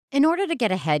In order to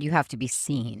get ahead, you have to be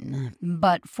seen.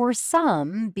 But for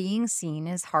some, being seen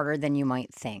is harder than you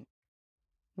might think.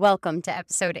 Welcome to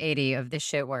episode 80 of This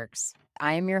Shit Works.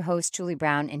 I am your host, Julie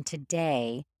Brown, and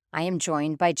today I am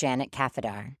joined by Janet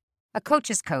Kafadar, a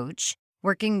coach's coach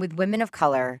working with women of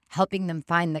color, helping them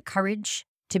find the courage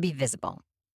to be visible.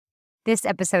 This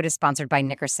episode is sponsored by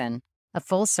Nickerson, a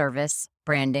full-service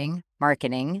branding,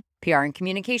 marketing, PR, and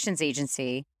communications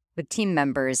agency with team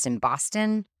members in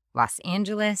Boston, Los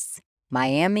Angeles,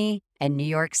 Miami, and New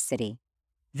York City.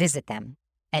 Visit them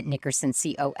at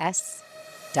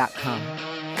nickersoncos.com.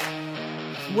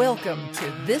 Welcome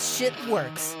to This Shit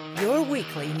Works, your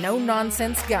weekly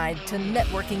no-nonsense guide to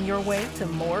networking your way to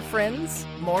more friends,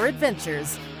 more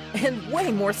adventures, and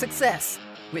way more success.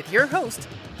 With your host,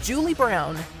 Julie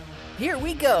Brown. Here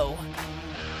we go.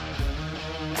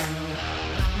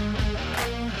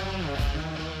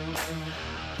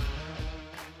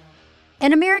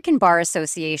 An American Bar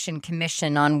Association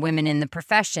commission on women in the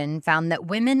profession found that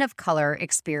women of color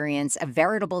experience a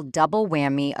veritable double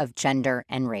whammy of gender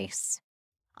and race.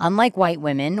 Unlike white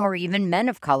women or even men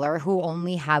of color who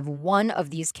only have one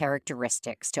of these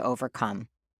characteristics to overcome,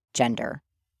 gender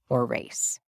or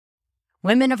race.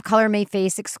 Women of color may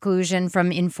face exclusion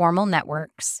from informal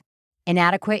networks,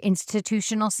 inadequate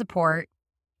institutional support,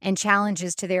 and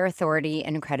challenges to their authority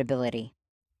and credibility.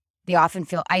 They often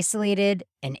feel isolated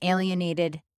and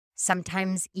alienated,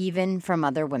 sometimes even from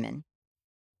other women.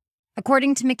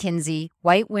 According to McKinsey,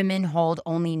 white women hold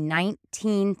only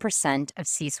 19% of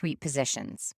C-suite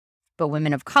positions, but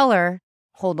women of color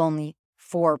hold only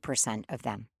 4% of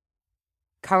them.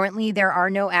 Currently, there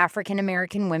are no African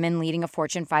American women leading a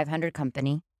Fortune 500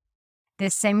 company.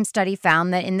 This same study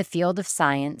found that in the field of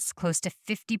science, close to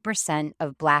 50%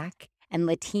 of Black and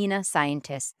Latina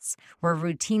scientists were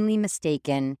routinely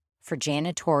mistaken for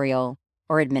janitorial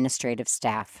or administrative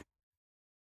staff.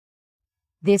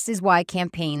 This is why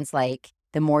campaigns like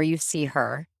The More You See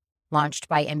Her, launched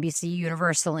by NBC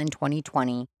Universal in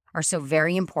 2020, are so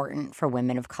very important for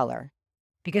women of color.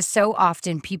 Because so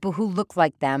often people who look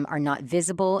like them are not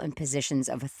visible in positions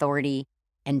of authority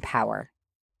and power.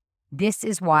 This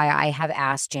is why I have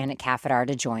asked Janet Kafadar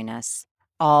to join us,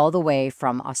 all the way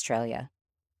from Australia.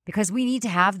 Because we need to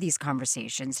have these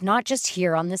conversations, not just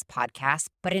here on this podcast,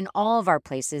 but in all of our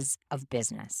places of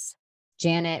business.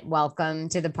 Janet, welcome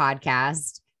to the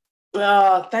podcast.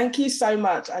 Oh, thank you so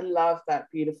much. I love that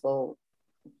beautiful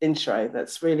intro.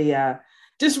 That's really,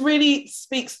 just really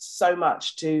speaks so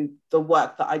much to the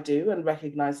work that I do and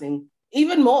recognizing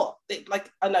even more.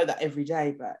 Like, I know that every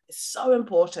day, but it's so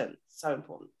important. So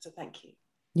important. So thank you.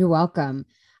 You're welcome.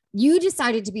 You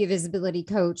decided to be a visibility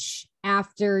coach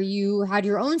after you had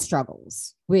your own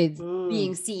struggles with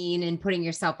being seen and putting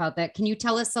yourself out there. Can you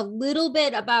tell us a little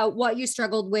bit about what you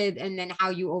struggled with and then how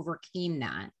you overcame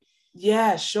that?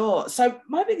 Yeah, sure. So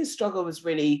my biggest struggle was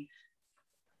really,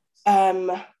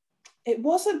 it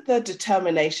wasn't the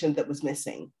determination that was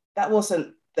missing. That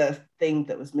wasn't the thing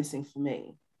that was missing for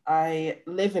me. I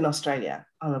live in Australia.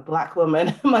 I'm a Black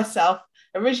woman myself,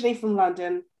 originally from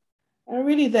London. And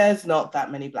really, there's not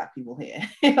that many Black people here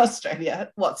in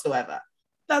Australia whatsoever.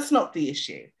 That's not the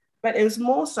issue. But it was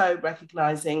more so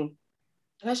recognizing,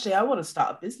 actually, I want to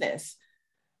start a business.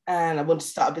 And I want to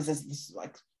start a business, this is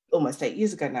like almost 8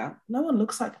 years ago now. No one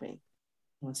looks like me.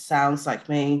 No one sounds like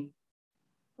me.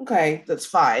 Okay, that's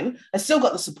fine. I still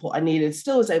got the support I needed,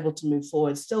 still was able to move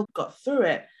forward, still got through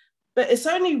it. But it's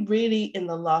only really in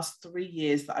the last 3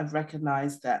 years that I've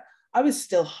recognized that I was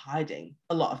still hiding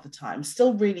a lot of the time,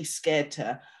 still really scared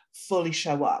to fully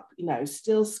show up,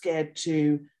 still scared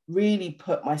to really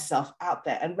put myself out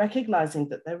there and recognizing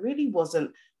that there really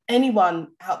wasn't anyone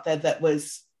out there that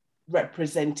was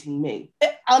representing me.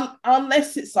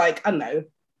 Unless it's like, I don't know,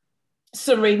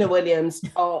 Serena Williams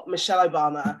or Michelle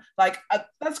Obama,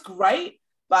 that's great,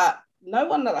 but no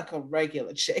one like a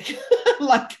regular chick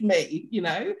like me,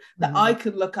 that I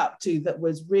could look up to that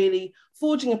was really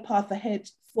forging a path ahead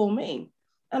for me.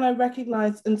 And I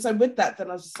recognized, and so with that, then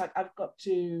I was just like, I have got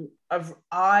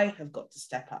to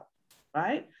step up,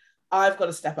 right? I've got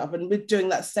to step up. And with doing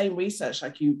that same research,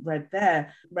 like you read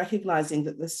there, recognizing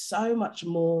that there's so much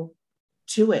more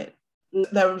to it.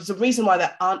 There was a reason why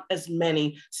there aren't as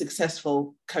many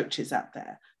successful coaches out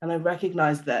there. And I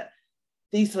recognize that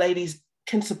these ladies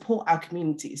can support our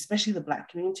community, especially the Black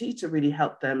community, to really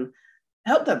help them,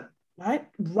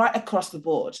 right across the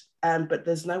board. But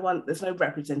there's no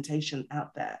representation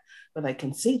out there where they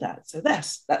can see that. So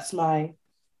that's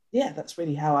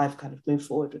really how I've kind of moved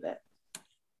forward with it.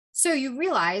 So you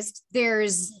realized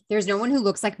there's no one who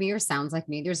looks like me or sounds like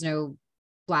me. There's no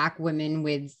Black women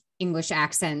with English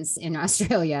accents in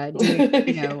Australia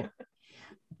doing,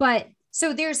 But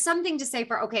so there's something to say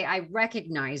for, okay, I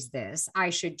recognize this, I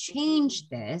should change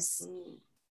this.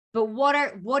 But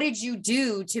what did you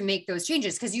do to make those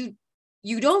changes? Because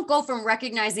you don't go from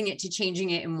recognizing it to changing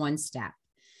it in one step.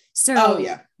 So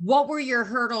what were your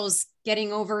hurdles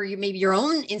getting over maybe your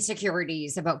own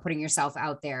insecurities about putting yourself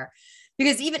out there?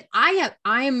 Because even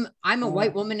I'm a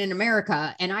white woman in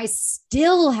America, and I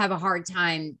still have a hard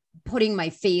time putting my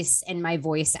face and my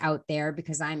voice out there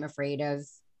because I'm afraid of,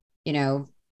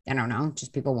 I don't know,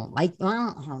 just people won't like,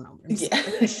 well, I don't know.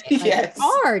 Yes. It's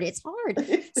hard. It's hard.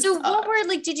 What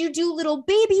were did you do little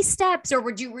baby steps, or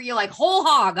were you like whole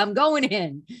hog, I'm going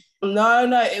in? No,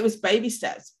 it was baby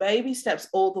steps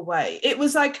all the way. It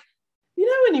was like,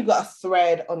 when you've got a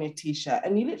thread on your t-shirt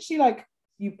and you literally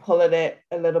you pull at it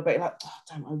a little bit, like, oh,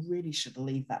 damn, I really should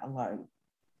leave that alone.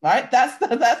 Right? That's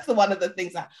the one of the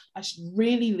things that I should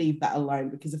really leave that alone,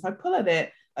 because if I pull at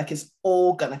it, it's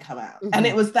all going to come out. And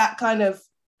it was that kind of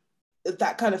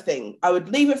thing. I would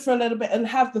leave it for a little bit and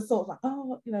have the thought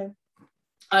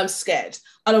I'm scared.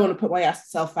 I don't want to put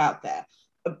myself out there.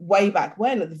 Way back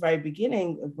when, at the very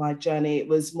beginning of my journey, it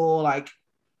was more like,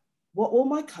 what will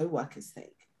my co-workers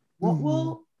think?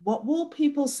 What will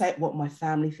people say? What my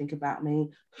family think about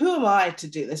me? Who am I to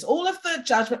do this? All of the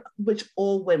judgment, which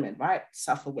all women, right,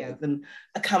 suffer with and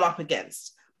come up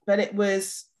against. But it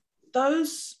was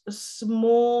those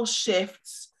small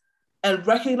shifts and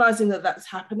recognizing that that's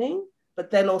happening, but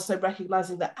then also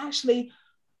recognizing that actually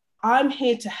I'm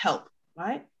here to help,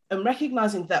 right? And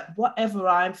recognizing that whatever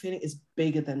I'm feeling is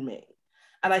bigger than me.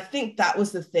 And I think that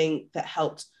was the thing that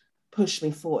helped push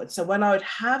me forward. So when I would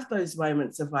have those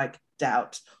moments of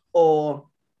doubt, or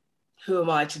who am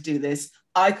I to do this?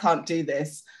 I can't do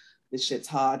this. This shit's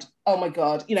hard. Oh my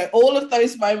God. All of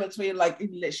those moments where you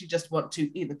literally just want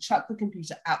to either chuck the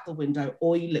computer out the window,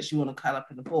 or you literally want to curl up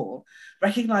in a ball,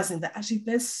 recognizing that actually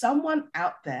there's someone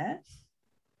out there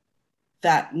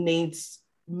that needs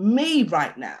me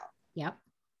right now. Yep.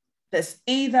 That's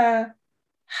either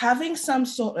having some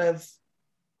sort of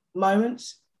moment,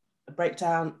 a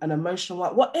breakdown, an emotional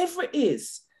one, whatever it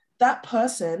is, that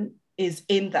person is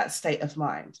in that state of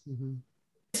mind. Mm-hmm.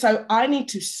 So I need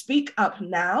to speak up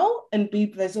now and be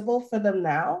visible for them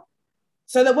now,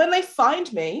 so that when they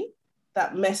find me,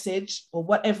 that message or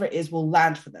whatever it is will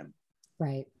land for them.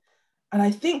 Right. And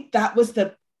I think that was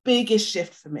the biggest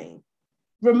shift for me.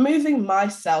 Removing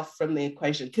myself from the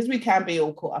equation, because we can be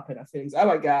all caught up in our feelings. Oh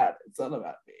my God, it's all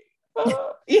about me.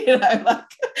 Oh,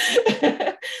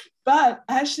 but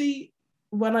actually,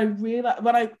 when I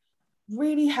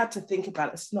really had to think about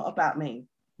it, it's not about me.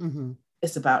 Mm-hmm.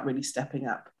 It's about really stepping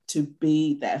up to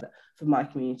be there for my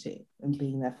community and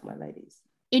being there for my ladies.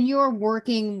 In your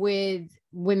working with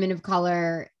women of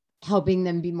color, helping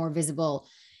them be more visible,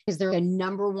 is there a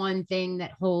number one thing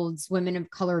that holds women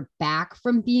of color back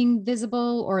from being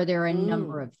visible, or are there a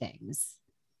number of things?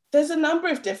 There's a number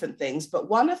of different things, but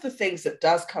one of the things that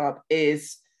does come up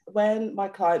is when my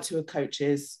clients who are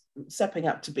coaches, stepping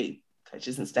up to be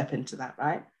coaches and step into that,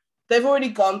 right? They've already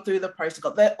gone through the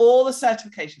protocol. They're all the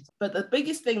certifications. But the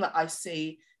biggest thing that I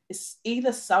see is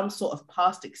either some sort of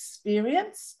past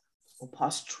experience or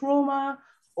past trauma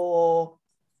or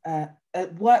a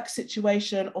work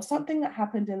situation or something that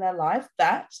happened in their life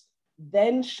that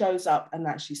then shows up and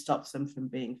actually stops them from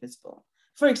being visible.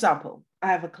 For example,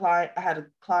 I had a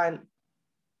client,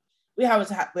 we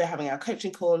were having our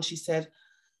coaching call, and she said,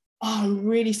 oh, I'm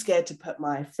really scared to put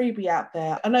my freebie out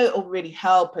there. I know it'll really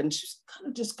help. And she's kind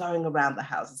of just going around the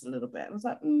houses a little bit. I was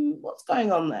like, what's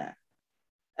going on there?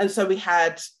 And so we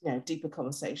had, deeper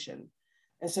conversation.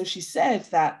 And so she said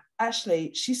that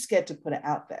actually she's scared to put it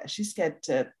out there. She's scared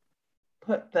to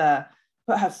put her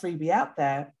freebie out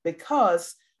there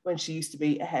because when she used to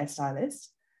be a hairstylist,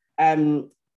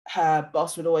 her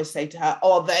boss would always say to her,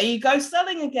 oh, there you go,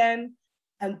 selling again.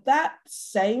 And that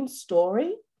same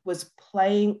story was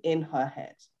playing in her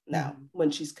head now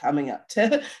when she's coming up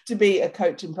to be a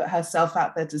coach and put herself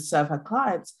out there to serve her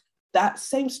clients. That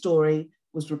same story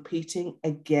was repeating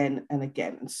again and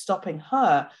again and stopping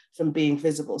her from being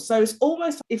visible. So it's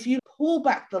almost, if you pull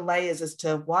back the layers as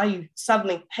to why you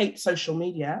suddenly hate social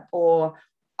media, or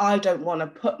I don't want to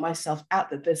put myself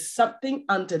out there, there's something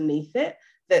underneath it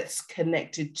that's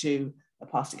connected to a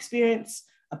past experience,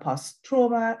 a past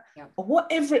trauma, or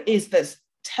whatever it is that's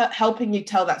helping you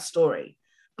tell that story.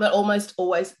 But almost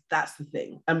always that's the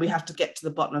thing. And we have to get to the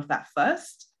bottom of that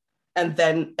first and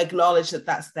then acknowledge that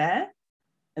that's there.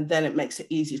 And then it makes it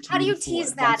easier to. How do you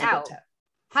tease that out?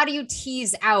 How do you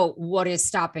tease out what is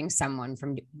stopping someone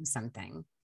from doing something?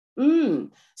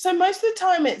 So most of the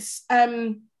time it's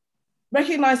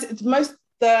recognize it's most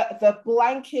the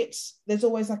blanket, there's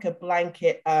always like a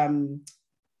blanket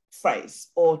phrase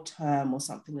or term or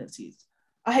something that's used.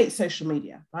 I hate social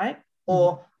media, right?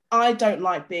 Or I don't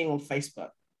like being on Facebook.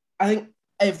 I think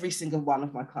every single one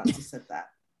of my clients has said that.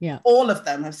 Yeah. All of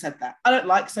them have said that. I don't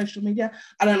like social media.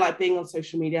 I don't like being on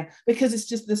social media because it's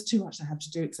just, there's too much I have to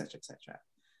do, etc., etc.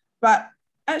 But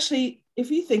actually,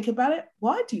 if you think about it,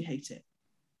 why do you hate it?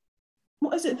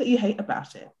 What is it that you hate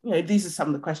about it? You know, these are some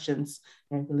of the questions,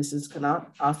 you know, the listeners can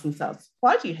ask themselves.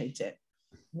 Why do you hate it?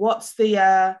 What's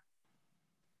the,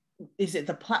 is it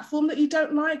the platform that you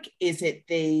don't like? Is it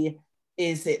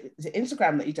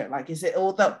Instagram that you don't like? Is it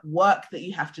all the work that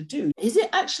you have to do? Is it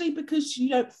actually because you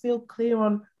don't feel clear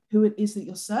on who it is that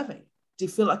you're serving? Do you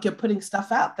feel like you're putting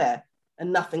stuff out there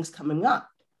and nothing's coming up?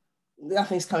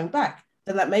 Nothing's coming back?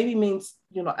 Then that maybe means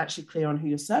you're not actually clear on who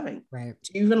you're serving. Right.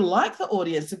 Do you even like the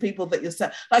audience, the people that you're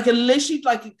serving? Like, literally,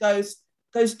 like it goes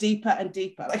deeper and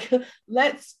deeper. Like,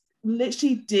 let's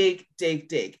literally dig.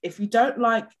 If you don't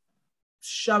like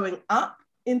showing up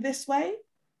in this way,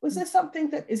 was there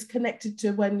something that is connected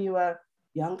to when you were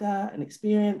younger and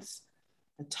experienced,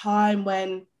 a time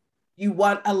when you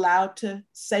weren't allowed to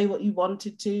say what you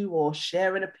wanted to or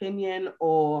share an opinion,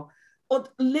 or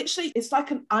literally it's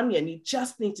like an onion. You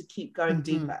just need to keep going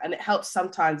deeper. And it helps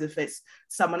sometimes if it's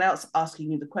someone else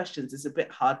asking you the questions. It's a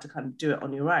bit hard to kind of do it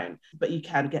on your own, but you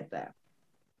can get there.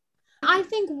 I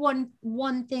think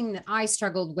one thing that I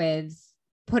struggled with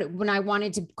when I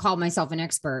wanted to call myself an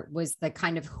expert was the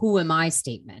kind of who am I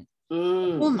statement.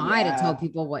 Who am I to tell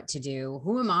people what to do?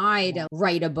 Who am I to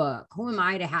write a book? Who am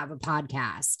I to have a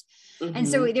podcast? And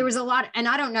so there was a lot, and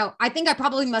I don't know, I think I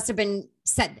probably must have been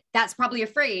said, that's probably a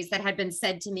phrase that had been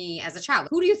said to me as a child.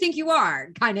 Who do you think you are?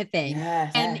 Kind of thing.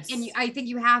 Yes. And I think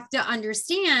you have to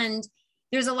understand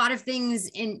there's a lot of things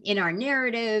in our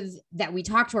narrative that we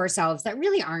talk to ourselves that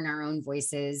really aren't our own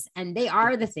voices. And they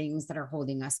are the things that are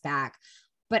holding us back.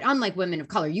 But unlike women of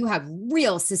color, you have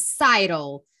real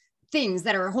societal things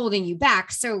that are holding you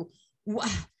back. So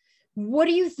what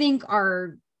do you think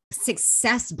are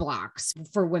success blocks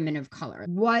for women of color?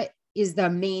 What is the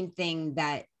main thing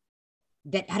that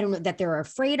I don't know, that they're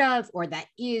afraid of, or that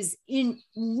is in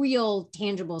real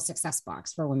tangible success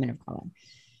blocks for women of color?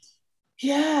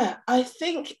 Yeah, I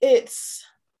think there's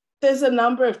a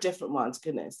number of different ones.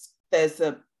 Goodness, there's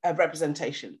a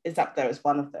representation is up there as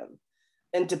one of them.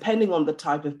 And depending on the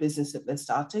type of business that they're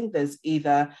starting, there's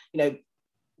either, you know,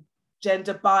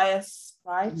 gender bias,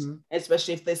 right?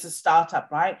 Especially if there's a startup,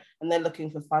 right? And they're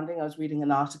looking for funding. I was reading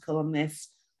an article on this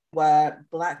where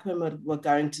Black women were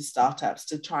going to startups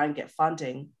to try and get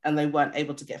funding, and they weren't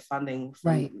able to get funding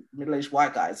from middle-aged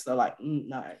white guys. They're like,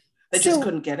 no, they just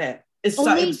couldn't get it. It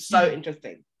was so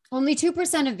interesting. Only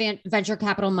 2% of venture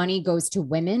capital money goes to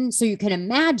women. So you can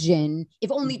imagine if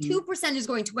only 2% is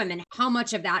going to women, how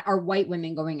much of that are white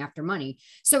women going after money?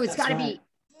 So it's got to be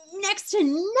next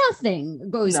to nothing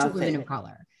goes to women of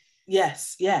color.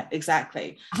 Yes. Yeah,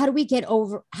 exactly. How do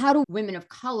women of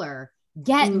color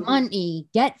get money,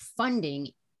 get funding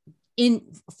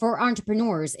for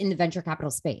entrepreneurs in the venture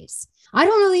capital space? I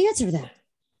don't know the answer to that.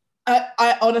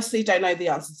 I honestly don't know the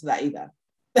answer to that either.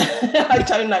 I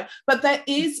don't know, but there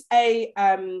is a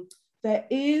now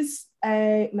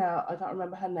I can't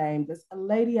remember her name. There's a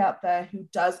lady out there who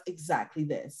does exactly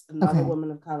this, another woman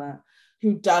of color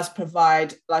who does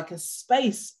provide like a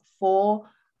space for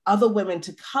other women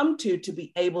to come to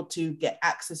be able to get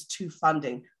access to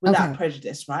funding without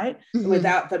prejudice, right?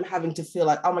 Without them having to feel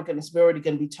like, oh my goodness, we're already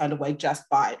going to be turned away just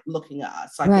by looking at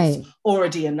us. Like it's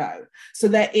already a no. So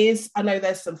I know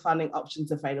there's some funding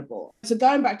options available. So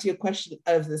going back to your question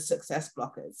of the success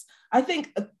blockers, I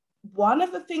think one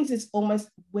of the things is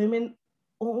women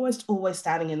almost always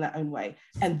standing in their own way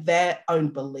and their own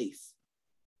belief.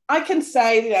 I can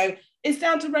say, you know, it's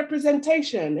down to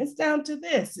representation. It's down to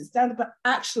this. But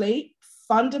actually,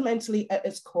 fundamentally at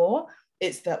its core,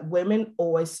 it's that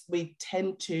we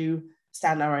tend to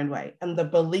stand our own way. And the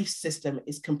belief system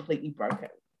is completely broken.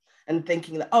 And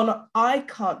thinking that, oh no, I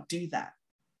can't do that.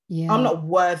 Yeah. I'm not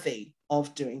worthy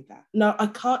of doing that. No, I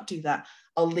can't do that.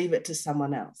 I'll leave it to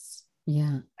someone else.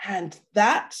 Yeah. And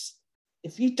that,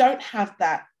 if you don't have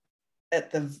that at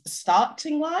the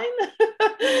starting line,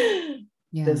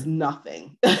 there's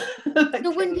nothing.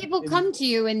 So when people come to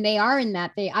you and they are in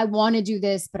that, I want to do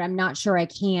this, but I'm not sure I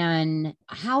can.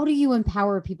 How do you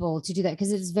empower people to do that?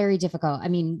 Because it's very difficult. I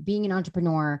mean, being an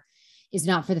entrepreneur is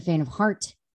not for the faint of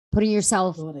heart. Putting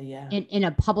yourself in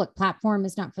a public platform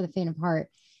is not for the faint of heart.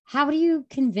 How do you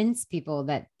convince people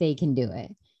that they can do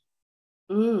it?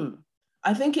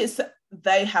 I think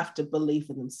they have to believe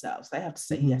in themselves. They have to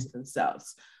say yes to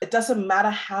themselves. It doesn't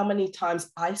matter how many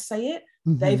times I say it,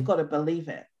 they've got to believe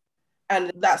it.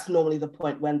 And that's normally the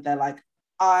point when they're like,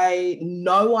 I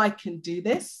know I can do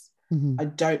this. Mm-hmm. I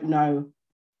don't know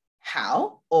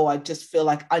how, or I just feel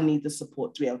like I need the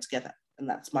support to be able to get that. And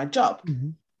that's my job. Mm-hmm.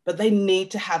 But they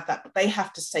need to have that. They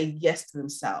have to say yes to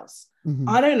themselves. Mm-hmm.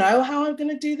 I don't know how I'm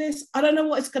going to do this. I don't know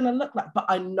what it's going to look like, but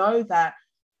I know that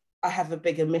I have a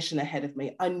bigger mission ahead of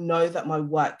me. I know that my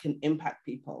work can impact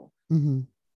people. Mm-hmm.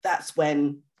 That's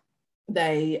when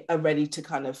they are ready to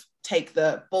kind of take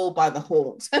the bull by the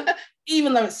horns,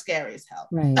 even though it's scary as hell.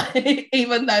 Right.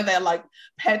 Even though they're like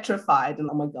petrified and,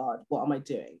 oh my God, what am I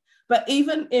doing? But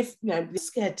even if, you're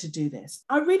scared to do this,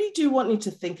 I really do want you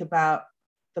to think about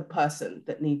the person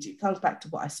that needs you. It comes back to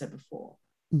what I said before.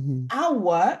 Mm-hmm. Our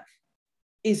work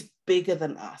is bigger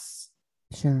than us.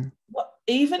 Sure.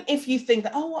 Even if you think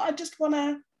that, oh, well, I just want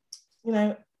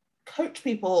to, coach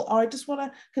people, or I just want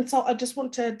to consult, I just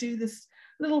want to do this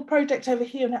little project over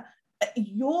here. Now,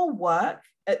 your work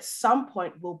at some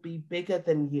point will be bigger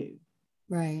than you.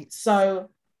 Right. So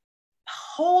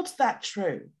hold that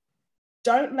true.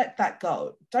 Don't let that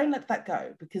go. Don't let that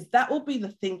go, because that will be the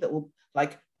thing that will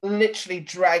like literally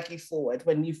drag you forward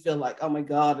when you feel like, oh my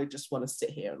God, I just want to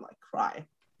sit here and like cry,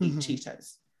 eat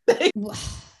Cheetos.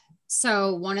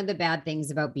 So one of the bad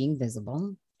things about being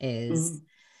visible is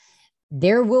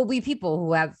there will be people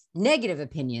who have negative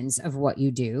opinions of what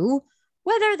you do,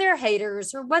 whether they're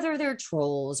haters or whether they're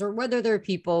trolls or whether they're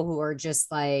people who are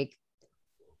just like,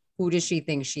 who does she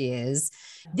think she is?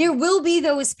 There will be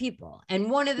those people.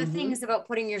 And one of the things about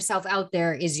putting yourself out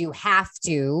there is you have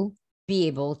to be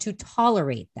able to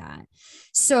tolerate that.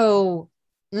 So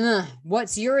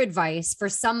what's your advice for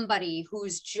somebody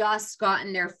who's just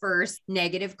gotten their first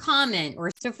negative comment? Or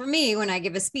so for me, when I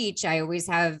give a speech, I always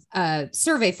have a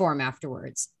survey form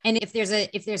afterwards. And if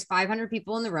there's 500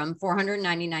 people in the room,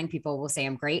 499 people will say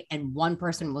I'm great, and one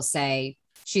person will say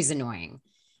she's annoying.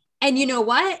 And you know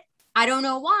what? I don't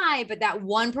know why, but that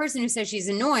one person who says she's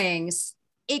annoying,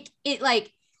 it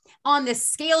like on the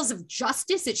scales of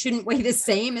justice, it shouldn't weigh the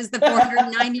same as the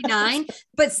 499,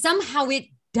 but somehow it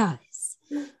does.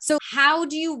 So how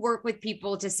do you work with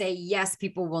people to say, yes,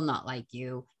 people will not like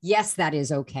you. Yes, that is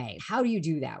okay. How do you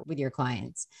do that with your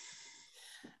clients?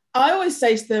 I always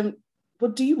say to them,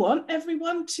 well, do you want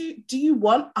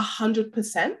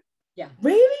 100%? Yeah.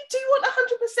 Really? Do you want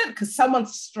 100%? Because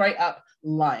someone's straight up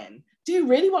lying. Do you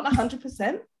really want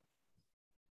 100%?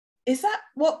 Is that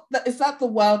the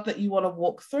world that you want to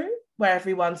walk through, where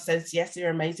everyone says, yes, you're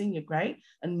amazing, you're great,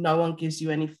 and no one gives you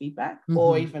any feedback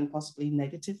or even possibly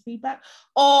negative feedback,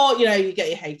 or, you get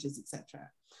your haters,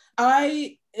 etc.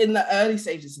 In the early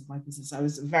stages of my business, I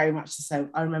was very much the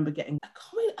same. I remember getting a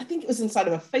comment, I think it was inside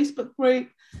of a Facebook group,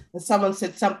 and someone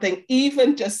said something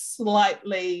even just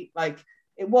slightly, like,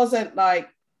 it wasn't like,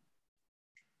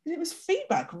 it was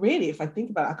feedback, really, if I think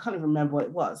about it. I can't even remember what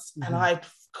it was. And I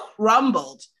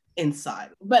crumbled inside.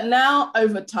 But now,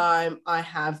 over time, I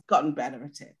have gotten better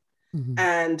at it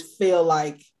and feel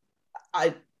like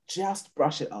I just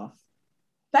brush it off.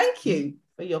 Thank you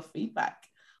for your feedback.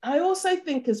 I also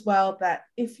think as well that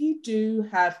if you do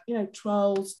have,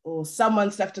 trolls, or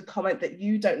someone's left a comment that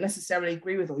you don't necessarily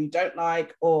agree with or you don't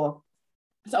like, or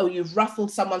so you've ruffled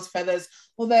someone's feathers,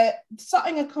 or they're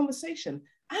starting a conversation,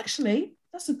 actually,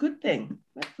 that's a good thing.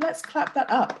 Let's clap that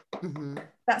up.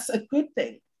 That's a good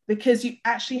thing, because you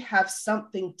actually have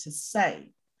something to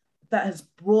say that has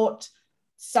brought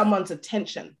someone's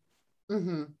attention.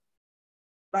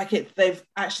 Like they've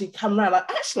actually come around, like,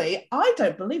 actually, I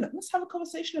don't believe it. Let's have a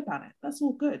conversation about it. That's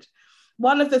all good.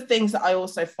 One of the things that I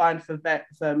also find for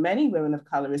many women of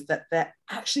color is that they're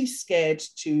actually scared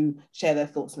to share their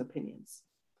thoughts and opinions.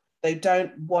 They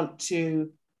don't want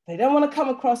to come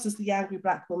across as the angry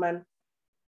Black woman.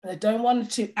 They don't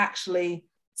want to actually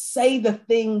say the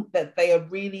thing that they are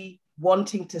really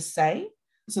wanting to say.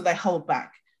 So they hold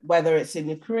back, whether it's in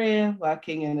your career,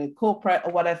 working in a corporate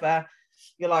or whatever.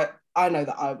 You're like, I know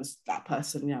that I was that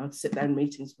person. I'd sit there in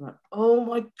meetings and be like, oh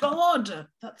my God,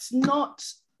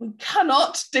 we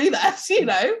cannot do that,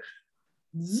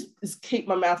 Just keep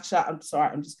my mouth shut. I'm sorry,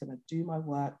 I'm just going to do my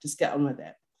work, just get on with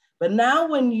it. But now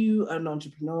when you are an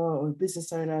entrepreneur or a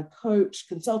business owner, coach,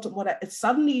 consultant, whatever,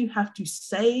 suddenly you have to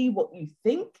say what you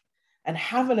think and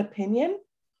have an opinion.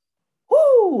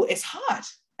 Whoo, it's hard.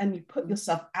 And you put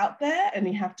yourself out there and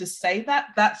you have to say that.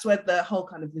 That's where the whole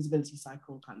kind of visibility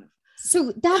cycle kind of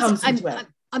comes into it.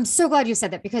 I'm so glad you said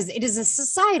that, because it is a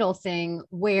societal thing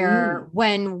where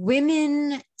when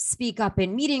women speak up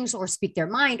in meetings or speak their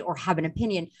mind or have an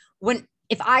opinion,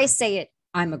 if I say it,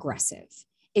 I'm aggressive.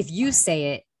 If you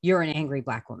say it, you're an angry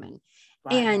Black woman.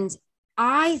 Right. And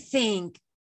I think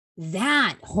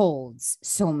that holds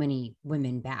so many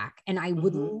women back. And I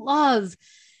would love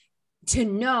to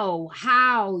know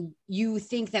how you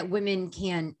think that women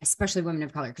can, especially women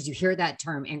of color, because you hear that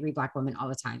term angry Black women all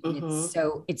the time. And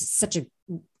it's such a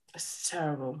it's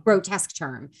terrible, grotesque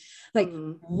term. Like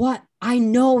what I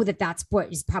know that's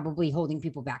what is probably holding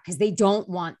people back because they don't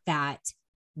want that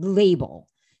label.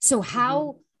 So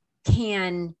how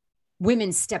can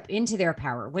women step into their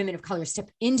power, women of color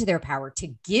step into their power to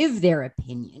give their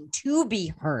opinion, to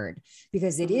be heard,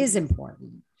 because it is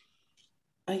important?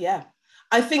 Yeah.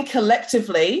 I think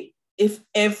collectively,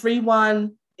 if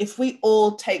we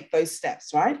all take those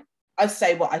steps, right? I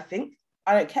say what I think.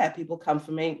 I don't care. People come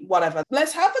for me, whatever.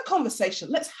 Let's have the conversation.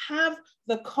 Let's have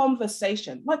the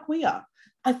conversation like we are.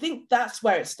 I think that's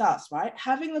where it starts, right?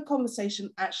 Having the conversation,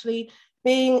 actually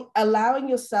allowing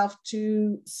yourself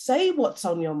to say what's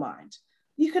on your mind.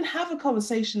 You can have a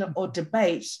conversation or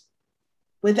debate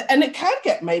and it can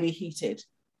get maybe heated,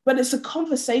 but it's a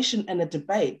conversation and a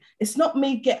debate. It's not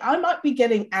I might be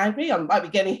getting angry, I might be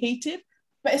getting heated,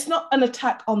 but it's not an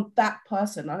attack on that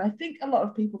person. And I think a lot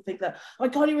of people think that, oh my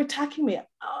God, you're attacking me.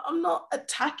 I'm not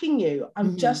attacking you.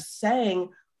 I'm just saying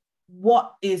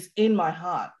what is in my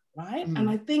heart, right? And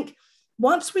I think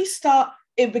once we start,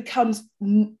 it becomes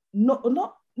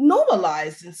not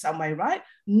normalized in some way, right?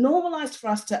 Normalized for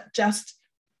us to just,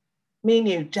 me and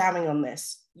you jamming on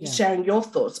this, sharing your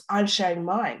thoughts, I'm sharing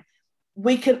mine.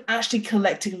 We can actually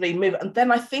collectively move. And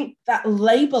then I think that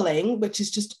labeling, which is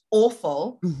just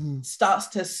awful, starts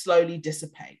to slowly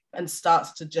dissipate and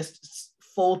starts to just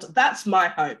fall. That's my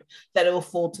hope, that it will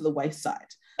fall to the wayside.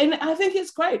 And I think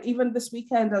it's great. Even this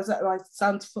weekend, I was at my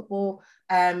son's football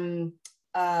event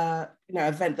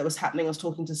that was happening. I was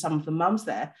talking to some of the mums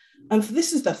there. And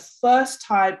this is the first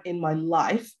time in my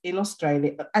life in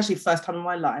Australia, actually first time in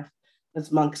my life,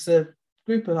 as amongst a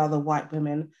group of other white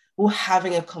women, we're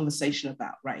having a conversation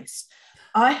about race.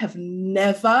 I have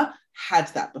never had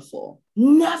that before.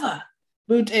 Never.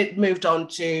 It moved on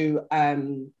to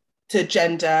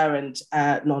gender and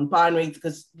non-binary,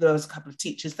 because there was a couple of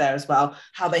teachers there as well,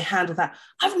 how they handle that.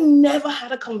 I've never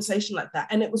had a conversation like that.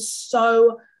 And it was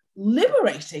so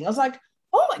liberating. I was like,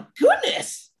 oh my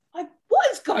goodness, like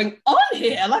what is going on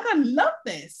here? Like, I love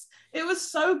this. It was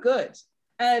so good.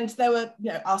 And they were,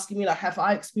 asking me, like, have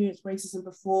I experienced racism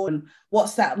before? And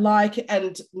what's that like?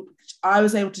 And I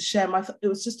was able to share it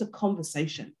was just a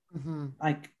conversation.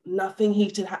 Like nothing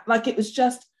heated. Like it was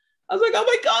just, I was like, oh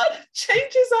my God,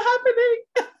 changes are happening.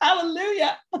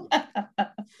 Hallelujah.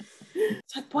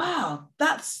 It's like, wow,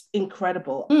 that's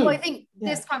incredible. Well, I think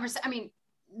this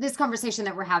conversation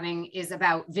that we're having is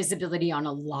about visibility on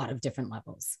a lot of different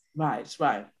levels. Right.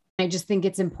 I just think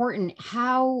it's important.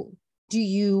 How do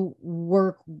you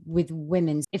work with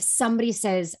women? If somebody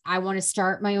says, I want to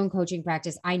start my own coaching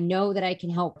practice, I know that I can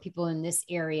help people in this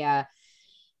area,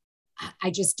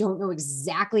 I just don't know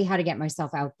exactly how to get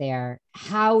myself out there.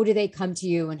 How do they come to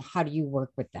you and how do you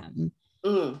work with them?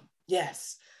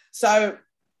 Yes. So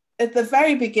at the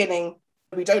very beginning,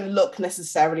 we don't look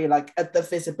necessarily like at the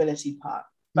visibility part,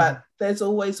 but there's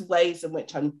always ways in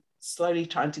which I'm slowly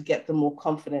trying to get them more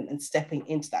confident and stepping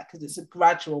into that, because it's a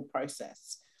gradual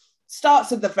process.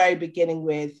 Starts at the very beginning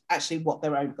with actually what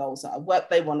their own goals are, what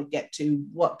they want to get to,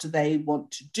 what do they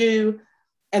want to do.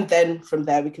 And then from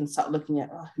there, we can start looking at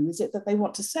who is it that they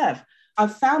want to serve.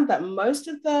 I've found that most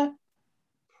of the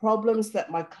problems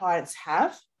that my clients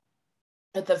have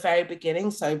at the very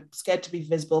beginning, so scared to be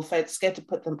visible, scared to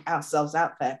put ourselves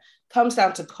out there, comes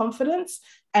down to confidence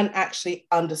and actually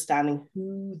understanding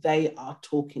who they are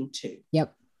talking to.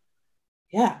 Yep.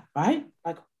 Yeah, right?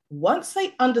 Like once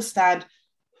they understand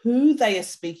who they are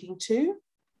speaking to,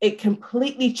 it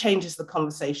completely changes the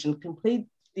conversation, completely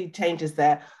changes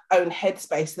their own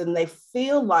headspace. Then they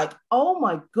feel like, oh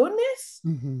my goodness,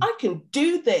 I can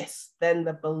do this. Then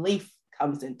the belief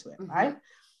comes into it, right?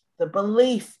 The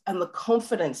belief and the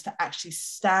confidence to actually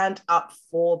stand up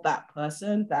for that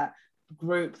person, that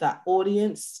group, that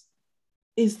audience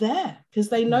is there because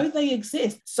they know they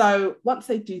exist. So once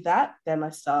they do that, then I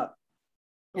start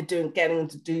getting them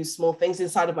to do small things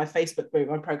inside of my Facebook group.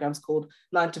 My program's called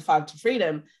 9 to 5 to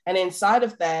Freedom. And inside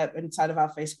of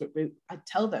our Facebook group, I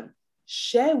tell them,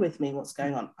 share with me what's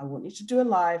going on. I want you to do a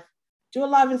live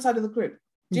inside of the group.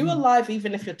 Do a live,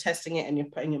 even if you're testing it and you're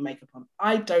putting your makeup on.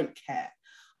 I don't care.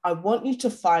 I want you to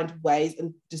find ways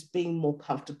and just being more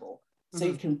comfortable so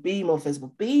you can be more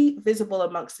visible. Be visible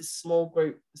amongst this small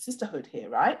group sisterhood here,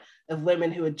 right? Of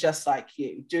women who are just like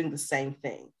you, doing the same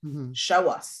thing. Show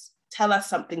us. Tell us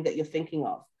something that you're thinking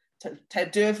of. To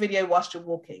do a video whilst you're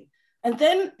walking. And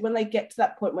then when they get to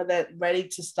that point where they're ready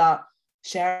to start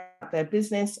sharing their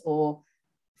business or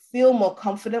feel more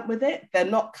confident with it, they're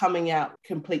not coming out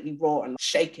completely raw and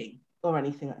shaking. or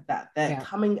anything like that. They're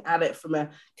coming at it from a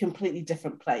completely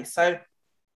different place. So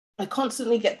I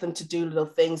constantly get them to do little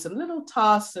things and little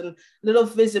tasks and little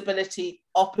visibility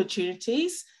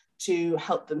opportunities to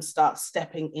help them start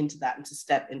stepping into that and to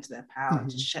step into their power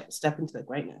and to step into their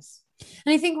greatness.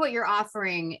 And I think what you're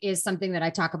offering is something that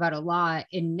I talk about a lot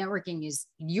in networking is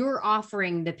you're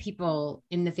offering the people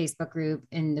in the Facebook group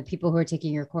and the people who are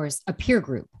taking your course a peer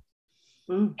group.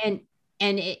 And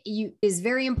it is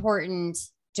very important,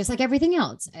 just like everything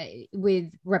else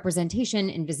with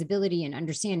representation and visibility and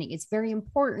understanding. It's very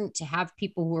important to have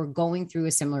people who are going through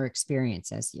a similar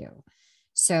experience as you.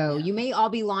 So you may all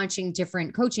be launching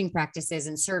different coaching practices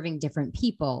and serving different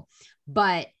people,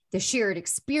 but the shared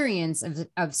experience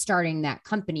of starting that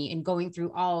company and going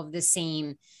through all of the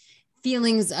same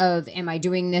feelings of, am I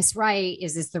doing this right?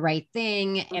 Is this the right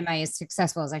thing? Am I as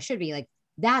successful as I should be? Like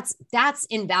that's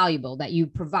invaluable that you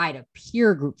provide a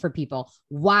peer group for people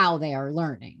while they are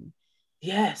learning.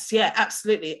 Yes. Yeah,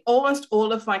 absolutely. Almost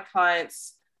all of my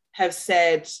clients have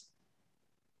said,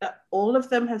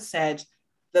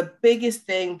 the biggest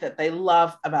thing that they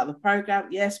love about the program,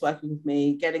 yes, working with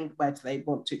me, getting where they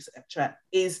want to, etc.,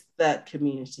 is the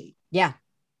community. Yeah.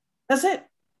 That's it.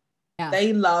 Yeah.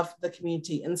 They love the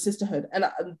community and the sisterhood. And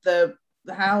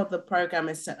how the program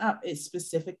is set up is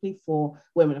specifically for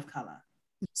women of color.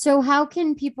 So how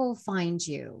can people find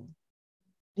you?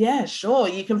 Yeah, sure.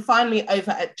 You can find me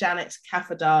over at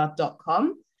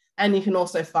janetkafadar.com. And you can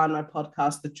also find my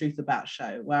podcast, The Truth About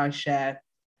Show, where I share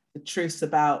the truths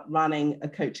about running a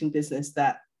coaching business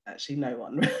that actually no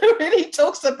one really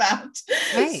talks about.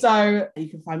 Right. So you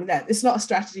can find me there. It's not a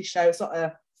strategy show. It's not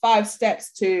a 5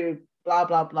 steps to blah,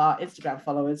 blah, blah, Instagram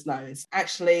followers. No, it's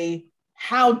actually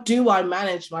how do I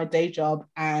manage my day job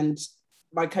and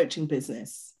my coaching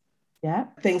business? Yeah,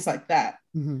 things like that.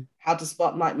 How to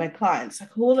spotlight my clients,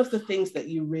 like all of the things that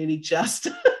you really just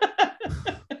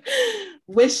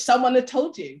wish someone had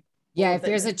told you. Yeah, if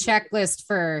there's a checklist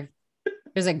for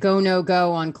there's a go, no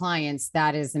go on clients,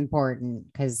 that is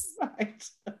important because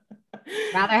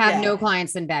rather have no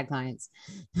clients than bad clients.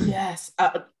 Yes,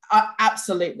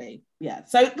 absolutely. Yeah.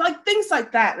 So like things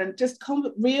like that and just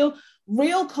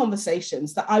real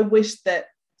conversations that I wish that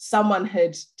someone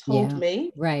had told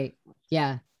me. Right.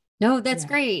 Yeah. No, that's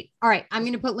great. All right. I'm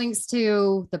going to put links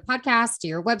to the podcast, to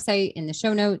your website in the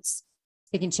show notes.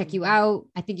 They can check you out.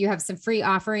 I think you have some free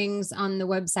offerings on the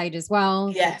website as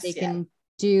well. Yes. That they can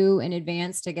do in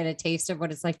advance to get a taste of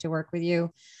what it's like to work with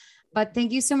you. But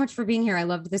thank you so much for being here. I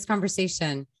loved this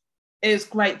conversation. It was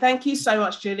great. Thank you so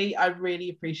much, Julie. I really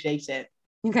appreciate it.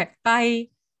 Okay. Bye.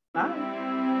 Bye.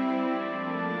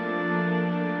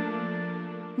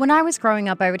 When I was growing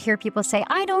up, I would hear people say,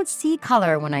 I don't see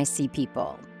color when I see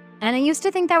people. And I used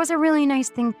to think that was a really nice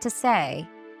thing to say.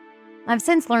 I've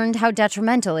since learned how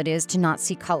detrimental it is to not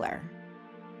see color.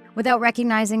 Without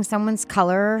recognizing someone's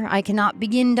color, I cannot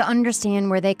begin to understand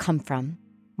where they come from,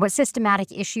 what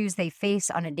systematic issues they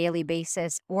face on a daily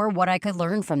basis, or what I could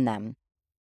learn from them.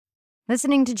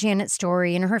 Listening to Janet's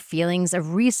story and her feelings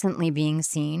of recently being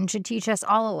seen should teach us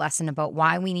all a lesson about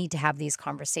why we need to have these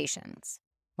conversations,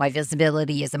 why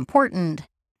visibility is important,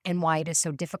 and why it is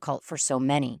so difficult for so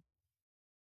many.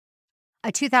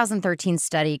 A 2013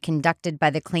 study conducted by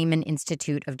the Clayman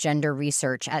Institute of Gender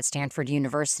Research at Stanford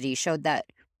University showed that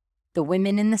the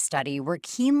women in the study were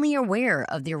keenly aware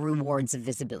of the rewards of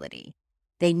visibility.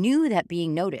 They knew that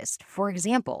being noticed, for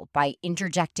example, by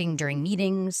interjecting during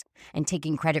meetings and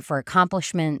taking credit for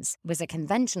accomplishments, was a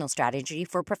conventional strategy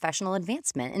for professional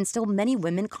advancement, and still many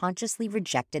women consciously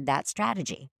rejected that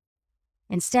strategy.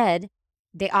 Instead,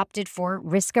 they opted for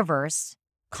risk-averse,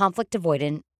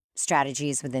 conflict-avoidant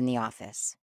strategies within the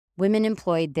office. Women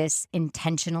employed this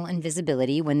intentional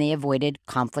invisibility when they avoided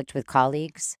conflict with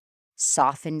colleagues,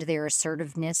 softened their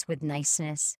assertiveness with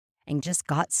niceness, and just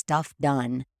got stuff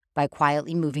done by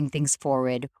quietly moving things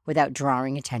forward without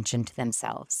drawing attention to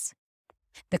themselves.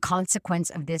 The consequence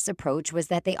of this approach was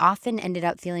that they often ended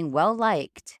up feeling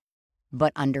well-liked,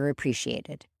 but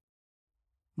underappreciated.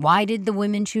 Why did the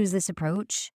women choose this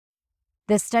approach?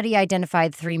 The study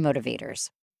identified 3 motivators.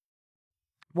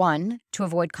 1, to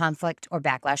avoid conflict or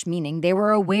backlash, meaning they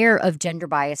were aware of gender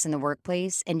bias in the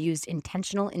workplace and used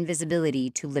intentional invisibility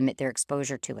to limit their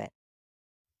exposure to it.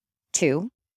 2,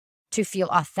 to feel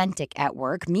authentic at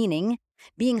work, meaning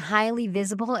being highly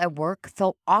visible at work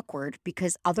felt awkward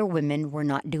because other women were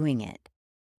not doing it.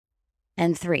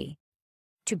 And 3,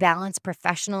 to balance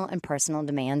professional and personal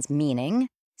demands, meaning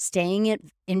staying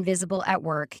invisible at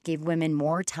work gave women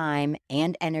more time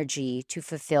and energy to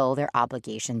fulfill their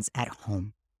obligations at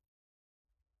home.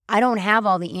 I don't have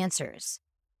all the answers.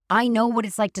 I know what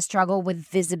it's like to struggle with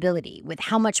visibility, with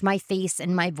how much my face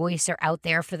and my voice are out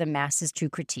there for the masses to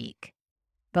critique.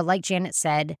 But like Janet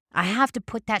said, I have to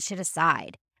put that shit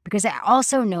aside because I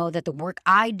also know that the work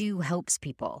I do helps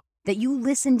people, that you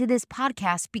listen to this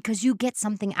podcast because you get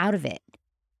something out of it.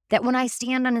 That when I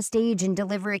stand on a stage and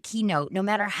deliver a keynote, no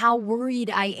matter how worried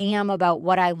I am about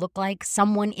what I look like,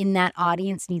 someone in that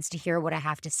audience needs to hear what I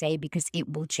have to say because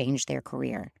it will change their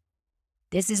career.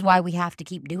 This is why we have to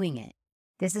keep doing it.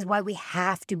 This is why we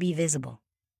have to be visible.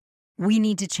 We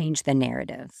need to change the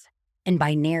narrative. And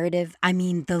by narrative, I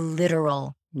mean the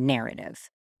literal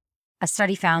narrative. A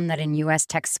study found that in U.S.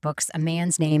 textbooks, a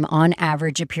man's name on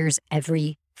average appears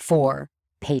every 4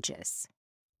 pages.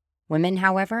 Women,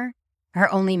 however, are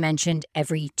only mentioned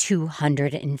every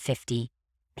 250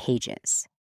 pages.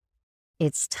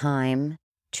 It's time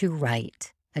to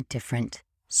write a different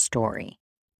story.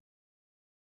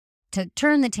 To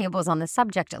turn the tables on the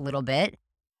subject a little bit,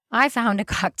 I found a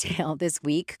cocktail this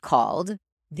week called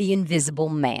The Invisible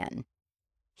Man.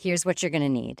 Here's what you're going to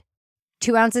need.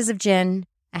 2 ounces of gin,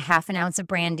 a half an ounce of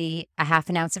brandy, a half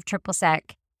an ounce of triple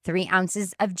sec, 3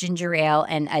 ounces of ginger ale,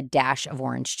 and a dash of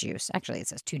orange juice. Actually, it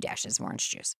says 2 dashes of orange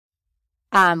juice.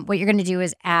 What you're going to do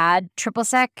is add triple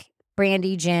sec,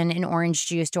 brandy, gin, and orange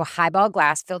juice to a highball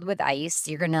glass filled with ice.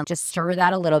 You're going to just stir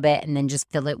that a little bit and then just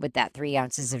fill it with that 3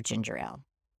 ounces of ginger ale.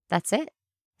 That's it.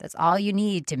 That's all you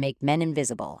need to make men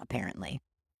invisible, apparently.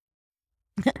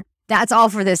 That's all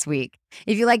for this week.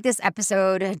 If you like this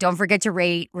episode, don't forget to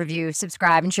rate, review,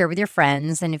 subscribe, and share with your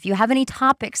friends. And if you have any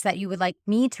topics that you would like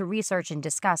me to research and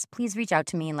discuss, please reach out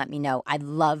to me and let me know. I'd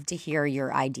love to hear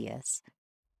your ideas.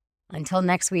 Until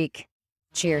next week,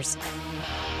 cheers.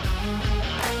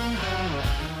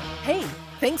 Hey,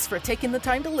 thanks for taking the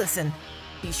time to listen.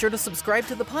 Be sure to subscribe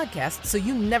to the podcast so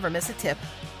you never miss a tip.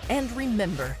 And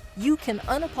remember, you can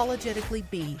unapologetically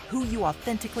be who you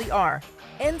authentically are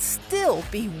and still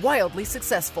be wildly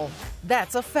successful.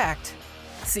 That's a fact.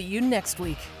 See you next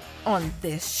week on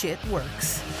This Shit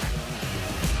Works.